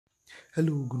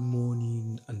Hello, good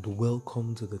morning, and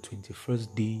welcome to the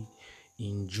 21st day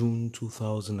in June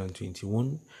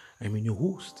 2021. I'm your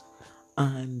host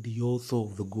and the author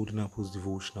of the Golden Apples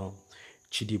devotional,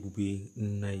 Chidibube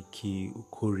Nike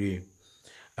Okorie.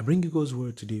 I bring you God's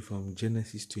word today from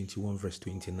Genesis 21, verse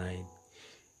 29,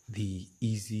 the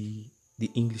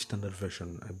English Standard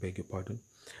Version. I beg your pardon.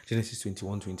 Genesis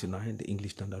 21:29, the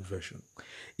English Standard Version.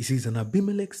 It says, And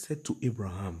Abimelech said to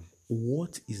Abraham,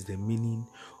 What is the meaning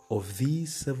of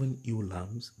these 7 ewe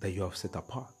lambs that you have set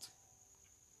apart?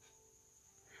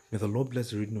 May the Lord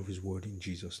bless the reading of his word in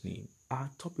Jesus' name. Our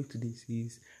topic today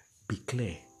is be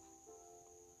clear.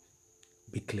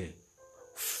 Be clear.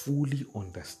 Fully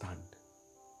understand.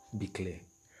 Be clear.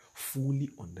 Fully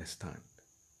understand.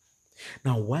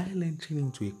 Now, while entering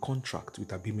into a contract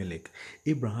with Abimelech,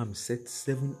 Abraham set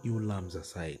 7 ewe lambs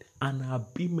aside. And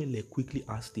Abimelech quickly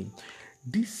asked him,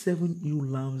 These 7 ewe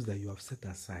lambs that you have set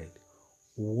aside,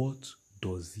 what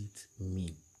does it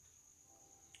mean?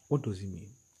 What does it mean?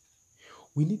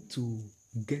 We need to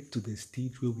get to the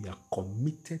stage where we are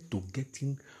committed to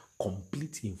getting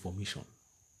complete information.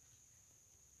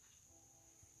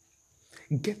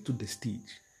 Get to the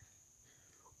stage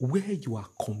where you are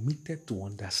committed to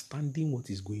understanding what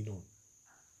is going on.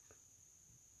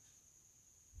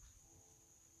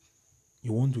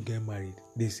 You want to get married.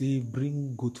 They say,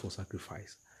 bring goat for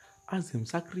sacrifice. Ask them,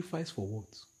 sacrifice for what?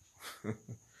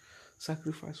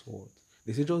 Sacrifice for what?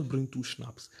 They say, just bring 2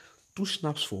 schnapps. 2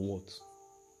 schnapps for what?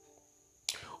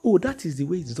 Oh, that is the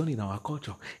way it's done in our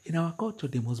culture. In our culture,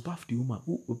 they must bath the woman.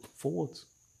 For what?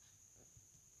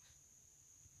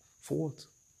 For what?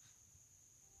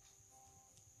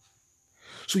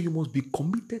 So you must be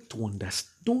committed to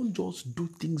understand. Don't just do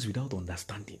things without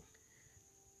understanding.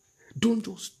 Don't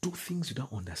just do things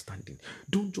without understanding.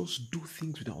 Don't just do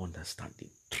things without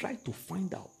understanding. Try to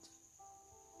find out.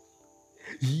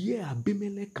 Here,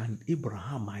 Abimelech and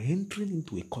Abraham are entering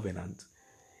into a covenant.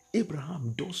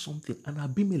 Abraham does something and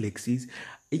Abimelech says,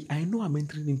 I know I'm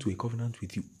entering into a covenant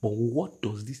with you, but what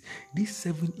does these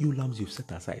 7 ewe lambs you've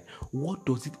set aside, what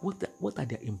does it, what are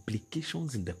their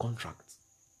implications in the contract?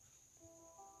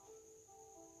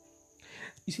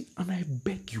 You see, and I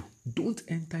beg you, don't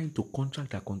enter into a contract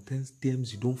that contains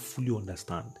terms you don't fully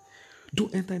understand.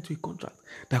 Don't enter into a contract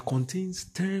that contains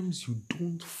terms you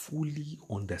don't fully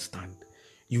understand.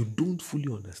 You don't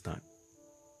fully understand.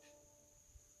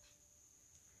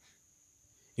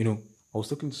 You know, I was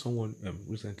talking to someone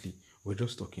recently. We were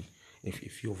just talking. A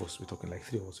few of us were talking, like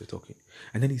 3 of us were talking.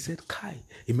 And then he said, Kai,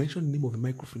 he mentioned the name of a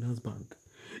microfinance bank.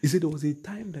 He said there was a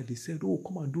time that they said, oh,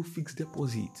 come and do fixed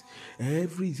deposit.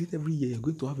 Every year you're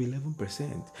going to have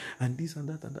 11% and this and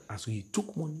that and that. And so he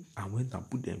took money and went and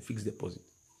put them in fixed deposit.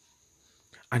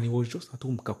 And he was just at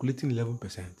home calculating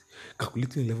 11%.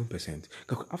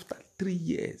 After 3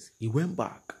 years, he went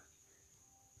back.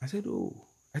 I said, oh,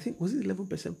 I think, was it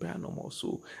 11% per annum or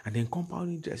so? And then compound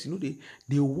interest,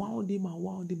 they wound him.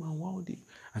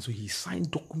 And so he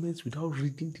signed documents without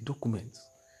reading the documents.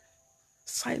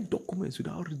 Signed documents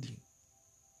without reading.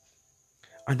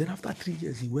 And then after 3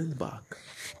 years, he went back.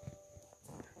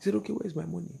 He said, okay, where's my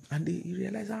money? And he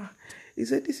realized, he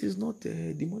said, this is not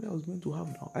the money I was going to have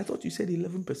now. I thought you said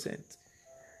 11%.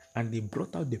 And they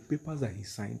brought out the papers that he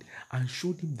signed and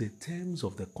showed him the terms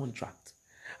of the contract.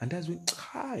 And that's when,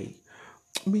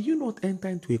 may you not enter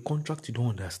into a contract you don't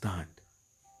understand.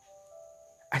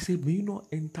 I said, may you not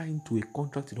enter into a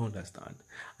contract you don't understand.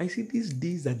 I see these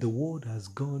days that the world has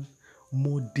gone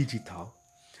more digital,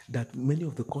 that many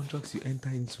of the contracts you enter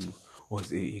into, or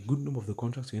a good number of the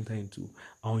contracts you enter into,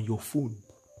 are on your phone.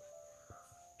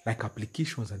 Like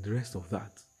applications and the rest of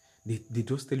that. They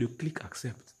just tell you, click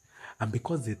accept. And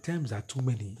because the terms are too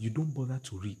many, you don't bother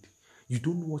to read. You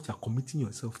don't know what you're committing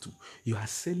yourself to. You are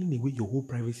selling away your whole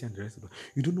privacy and the rest of it.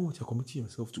 You don't know what you're committing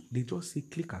yourself to. They just say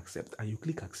click accept and you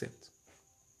click accept.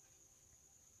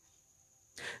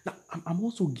 Now, I'm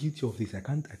also guilty of this. I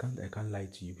can't lie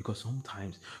to you, because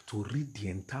sometimes to read the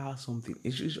entire something,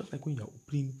 it's just like when you're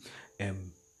opening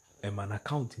an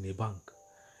account in a bank.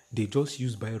 They just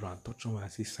use Biro and touch on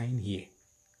and say sign here.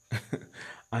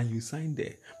 And you sign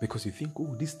there because you think,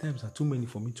 oh, these terms are too many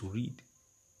for me to read.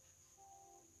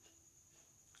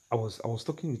 I was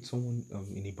talking with someone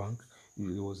in a bank.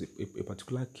 There was a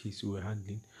particular case we were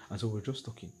handling, and so we were just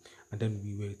talking. And then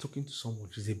we were talking to someone.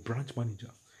 She's a branch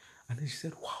manager, and then she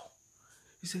said, "Wow,"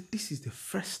 she said, "this is the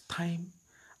first time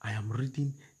I am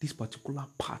reading this particular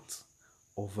part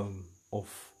of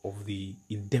the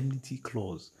indemnity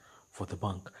clause for the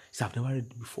bank." She said, "I've never read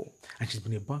it before," and she's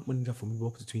been a bank manager for maybe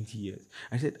up to 20 years.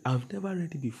 I said, "I've never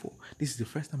read it before. This is the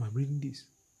first time I'm reading this."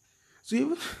 So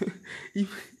even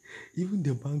Even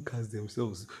the bankers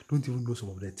themselves don't even know some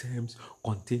of the terms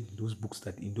contained in those books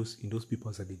that in those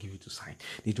papers that they give you to sign.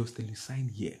 They just tell you sign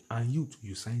here, and you too,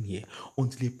 you sign here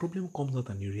until a problem comes out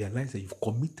and you realize that you've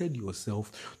committed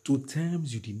yourself to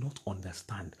terms you did not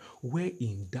understand. Where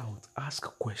in doubt, ask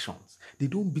questions. They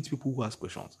don't beat people who ask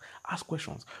questions. Ask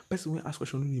questions. Person who ask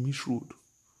questions don't mean shrewd.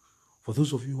 For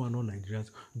those of you who are not Nigerians,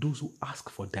 those who ask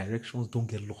for directions don't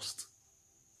get lost.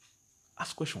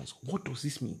 Ask questions. What does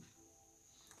this mean?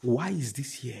 Why is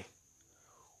this here?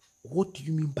 What do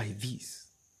you mean by this?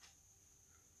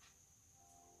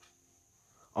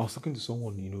 I was talking to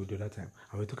someone, the other time,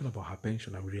 and we were talking about her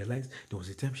pension, and we realized there was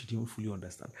a term she didn't fully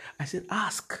understand. I said,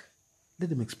 ask. Let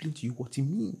them explain to you what it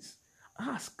means.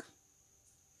 Ask.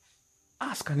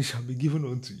 Ask, and it shall be given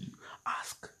unto you.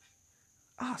 Ask.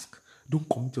 Ask. Don't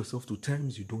commit yourself to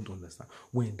terms you don't understand.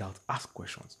 When in doubt, ask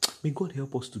questions. May God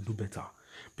help us to do better.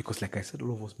 Because like I said,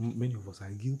 all of us, many of us are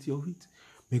guilty of it.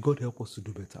 May God help us to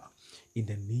do better. In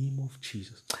the name of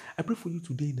Jesus. I pray for you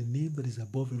today in the name that is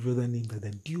above every other name, that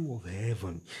the dew of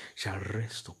heaven shall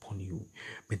rest upon you.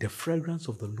 May the fragrance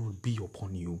of the Lord be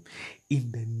upon you.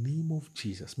 In the name of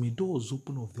Jesus. May doors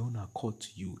open of their own accord to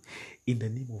you. In the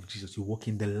name of Jesus. You walk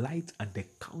in the light and the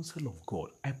counsel of God.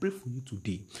 I pray for you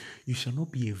today. You shall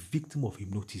not be a victim of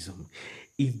hypnotism.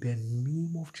 In the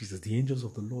name of Jesus, the angels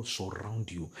of the Lord surround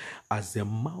you. As the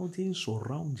mountains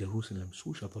surround Jerusalem,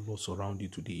 so shall the Lord surround you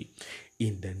today.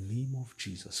 In the name of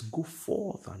Jesus, go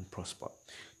forth and prosper.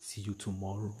 See you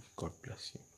tomorrow. God bless you.